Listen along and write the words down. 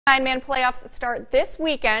Nine-man playoffs start this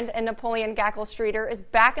weekend, and Napoleon-Gackle-Streeter is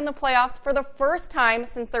back in the playoffs for the first time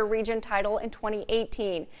since their region title in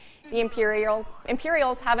 2018. The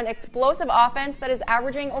Imperials have an explosive offense that is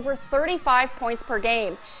averaging over 35 points per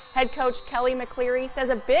game. Head coach Kelly McCleary says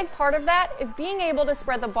a big part of that is being able to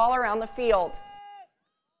spread the ball around the field.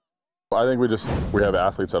 I think we have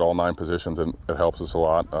athletes at all 9 positions, and it helps us a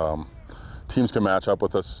lot. Teams can match up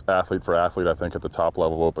with us athlete for athlete, I think, at the top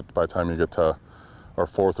level, but by the time you get to our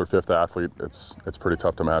 4th or 5th athlete, it's pretty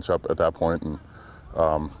tough to match up at that point. And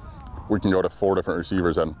we can go to 4 different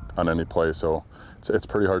receivers on any play, so it's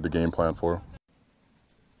pretty hard to game plan for.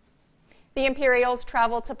 The Imperials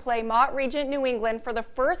travel to play Mott Regent, New England for the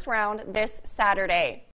first round this Saturday.